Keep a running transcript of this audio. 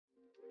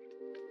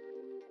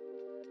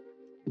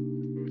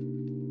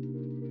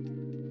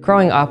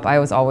Growing up, I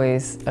was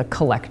always a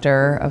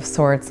collector of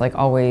sorts, like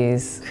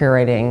always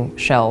curating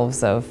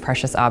shelves of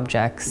precious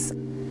objects.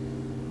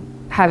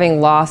 Having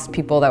lost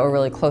people that were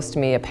really close to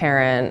me, a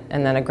parent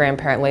and then a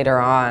grandparent later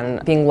on,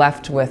 being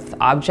left with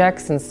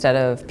objects instead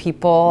of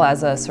people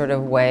as a sort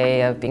of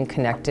way of being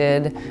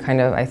connected, kind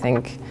of, I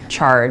think,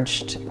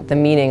 charged the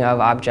meaning of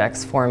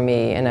objects for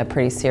me in a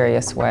pretty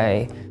serious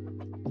way.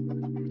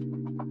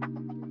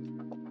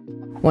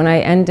 When I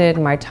ended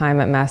my time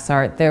at Mass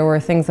Art, there were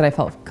things that I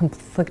felt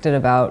conflicted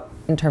about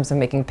in terms of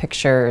making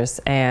pictures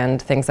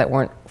and things that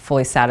weren't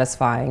fully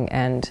satisfying.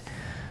 And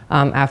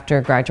after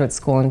graduate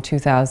school in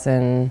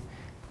 2011,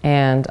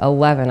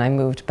 I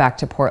moved back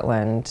to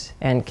Portland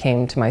and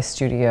came to my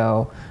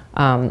studio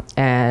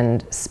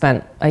and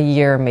spent a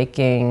year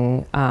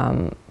making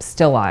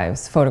still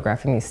lives,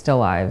 photographing these still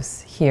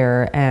lives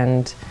here,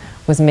 and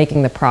was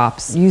making the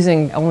props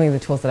using only the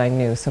tools that I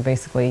knew. So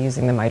basically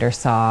using the miter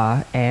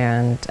saw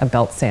and a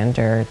belt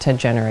sander to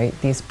generate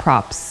these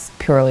props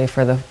purely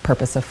for the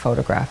purpose of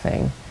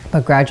photographing.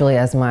 But gradually,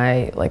 as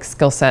my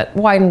skill set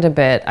widened a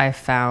bit, I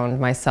found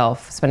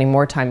myself spending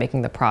more time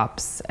making the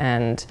props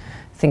and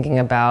thinking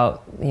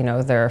about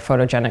their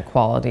photogenic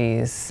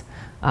qualities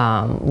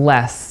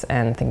less,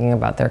 and thinking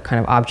about their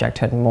kind of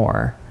objecthood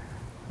more,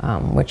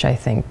 which I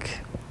think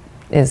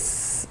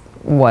is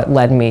what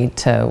led me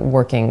to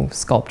working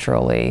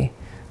sculpturally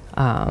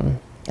and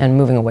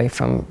moving away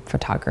from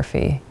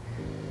photography.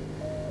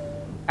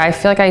 I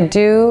feel like I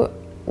do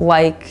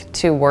like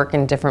to work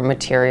in different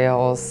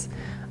materials.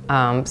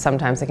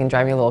 Sometimes it can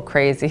drive me a little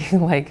crazy,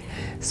 like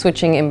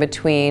switching in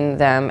between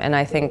them. And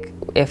I think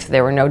if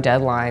there were no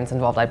deadlines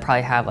involved, I'd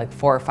probably have like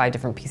 4 or 5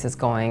 different pieces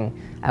going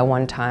at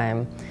one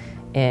time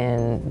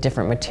in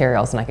different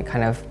materials, and I could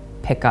kind of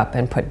pick up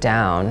and put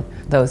down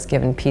those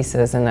given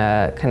pieces in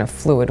a kind of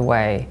fluid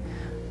way.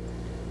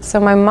 So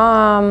my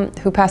mom,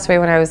 who passed away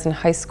when I was in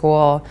high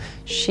school,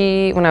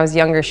 when I was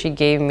younger, she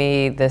gave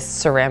me this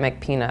ceramic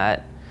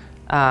peanut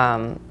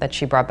that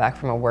she brought back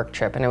from a work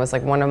trip, and it was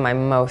like one of my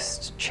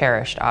most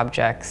cherished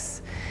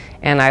objects.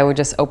 And I would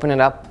just open it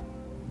up,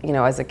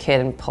 as a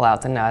kid and pull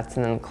out the nuts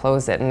and then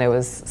close it. And there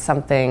was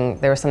something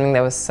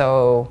that was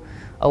so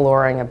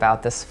alluring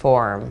about this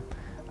form.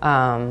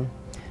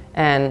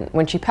 And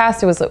when she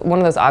passed, it was one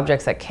of those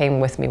objects that came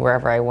with me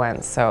wherever I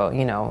went. So,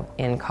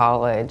 in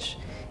college,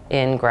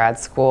 in grad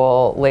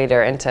school,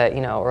 later into,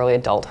 early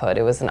adulthood,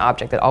 it was an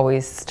object that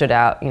always stood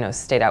out,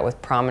 stayed out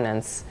with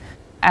prominence.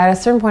 At a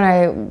certain point,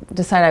 I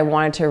decided I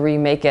wanted to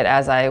remake it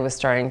as I was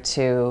starting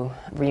to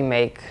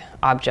remake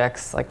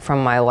objects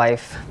from my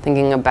life,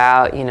 thinking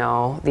about,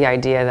 the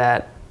idea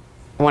that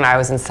when I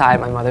was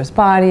inside my mother's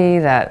body,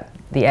 that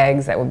the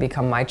eggs that would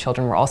become my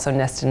children were also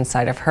nested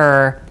inside of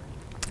her,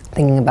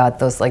 thinking about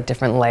those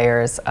different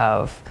layers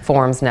of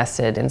forms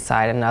nested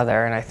inside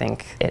another. And I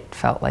think it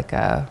felt like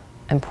a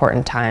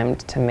important time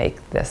to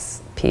make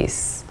this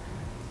piece.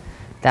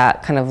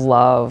 That kind of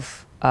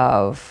love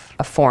of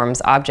a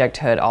form's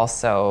objecthood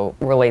also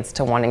relates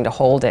to wanting to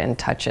hold it and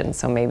touch it. And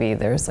so maybe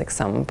there's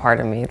some part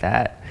of me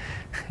that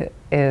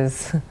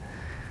is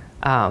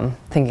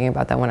thinking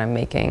about that when I'm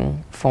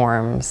making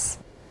forms.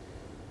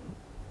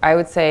 I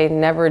would say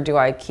never do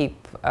I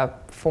keep a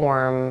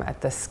form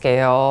at the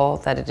scale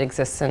that it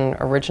exists in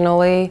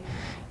originally.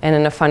 And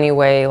in a funny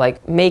way,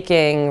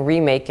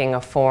 remaking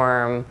a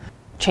form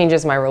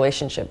changes my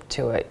relationship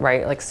to it,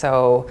 right?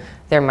 So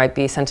there might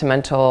be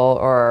sentimental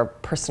or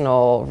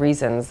personal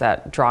reasons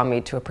that draw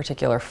me to a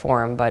particular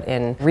form, but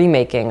in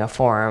remaking a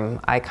form,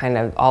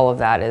 all of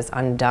that is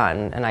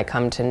undone, and I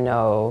come to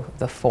know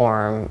the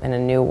form in a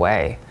new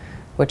way,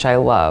 which I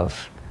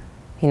love.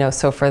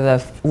 So for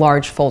the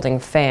large folding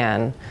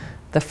fan,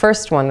 the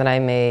first one that I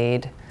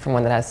made, from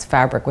one that has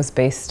fabric, was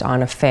based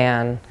on a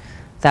fan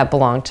that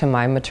belonged to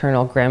my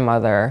maternal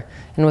grandmother,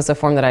 and was a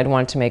form that I'd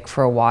wanted to make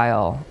for a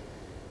while.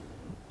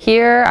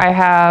 Here I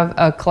have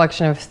a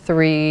collection of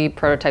 3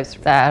 prototypes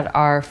that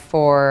are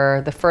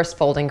for the first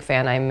folding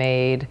fan I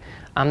made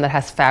that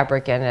has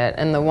fabric in it.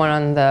 And the one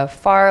on the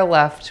far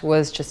left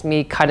was just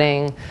me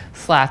cutting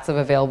slats of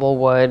available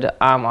wood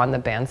on the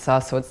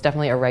bandsaw, so it's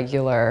definitely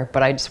irregular,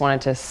 but I just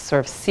wanted to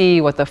sort of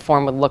see what the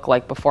form would look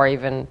like before I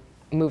even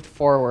moved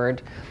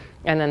forward.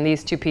 And then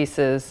these 2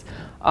 pieces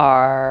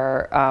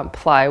are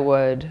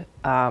plywood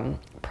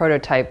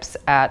prototypes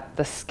at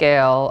the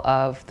scale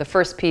of the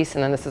first piece,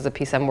 and then this is a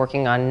piece I'm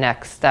working on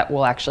next that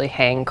will actually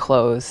hang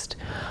closed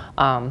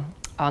on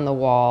the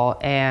wall.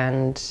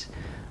 And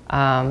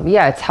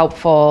yeah, it's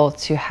helpful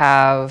to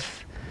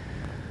have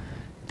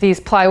these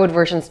plywood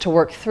versions to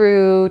work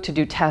through, to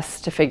do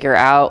tests to figure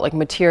out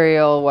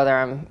material, whether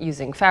I'm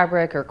using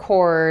fabric or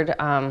cord,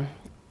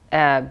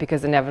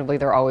 because inevitably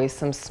there are always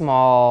some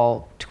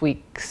small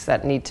tweaks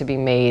that need to be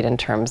made in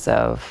terms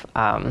of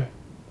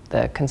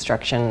the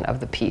construction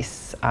of the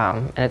piece,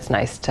 and it's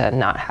nice to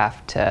not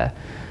have to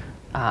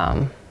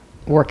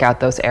work out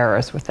those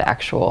errors with the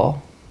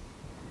actual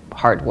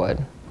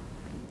hardwood.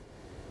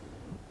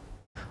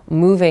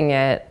 moving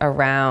it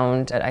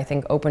around, I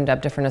think, opened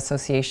up different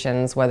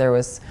associations, whether it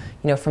was,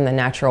 from the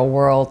natural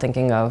world,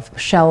 thinking of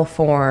shell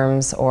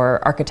forms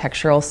or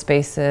architectural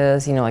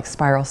spaces, like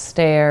spiral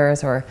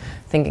stairs, or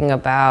thinking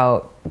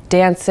about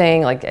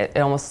dancing, like it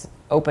almost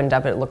opened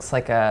up, it looks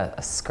like a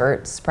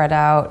skirt spread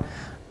out.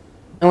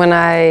 And when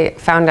I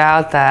found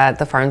out that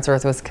the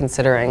Farnsworth was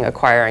considering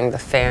acquiring the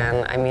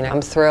fan,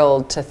 I'm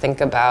thrilled to think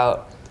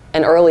about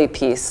an early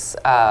piece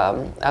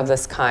of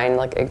this kind,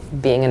 like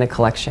it being in a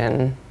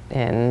collection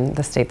in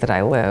the state that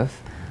I live.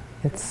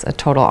 It's a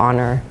total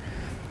honor.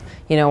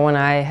 When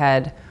I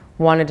had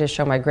wanted to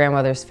show my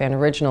grandmother's fan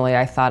originally,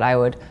 I thought I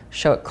would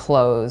show it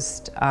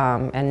closed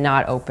and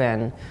not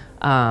open.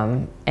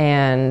 That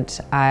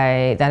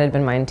had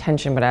been my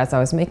intention, but as I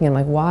was making it, I'm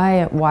like,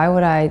 why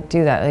would I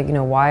do that? Like,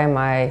 why am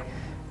I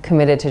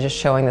committed to just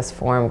showing this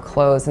form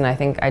closed? And I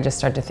think I just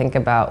started to think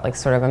about like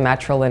sort of a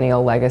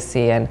matrilineal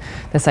legacy and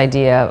this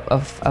idea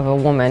of a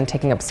woman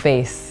taking up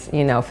space,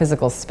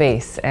 physical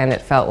space. And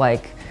it felt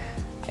like,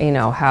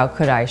 how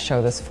could I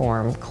show this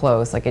form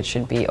closed? Like it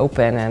should be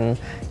open and,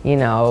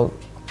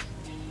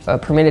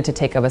 permitted to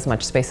take up as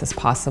much space as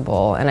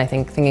possible. And I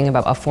think thinking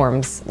about a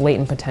form's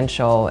latent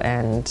potential,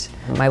 and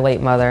my late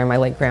mother and my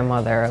late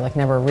grandmother like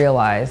never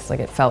realized, like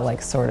it felt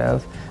like sort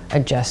of a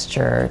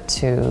gesture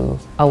to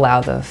allow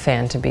the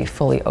fan to be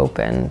fully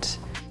opened.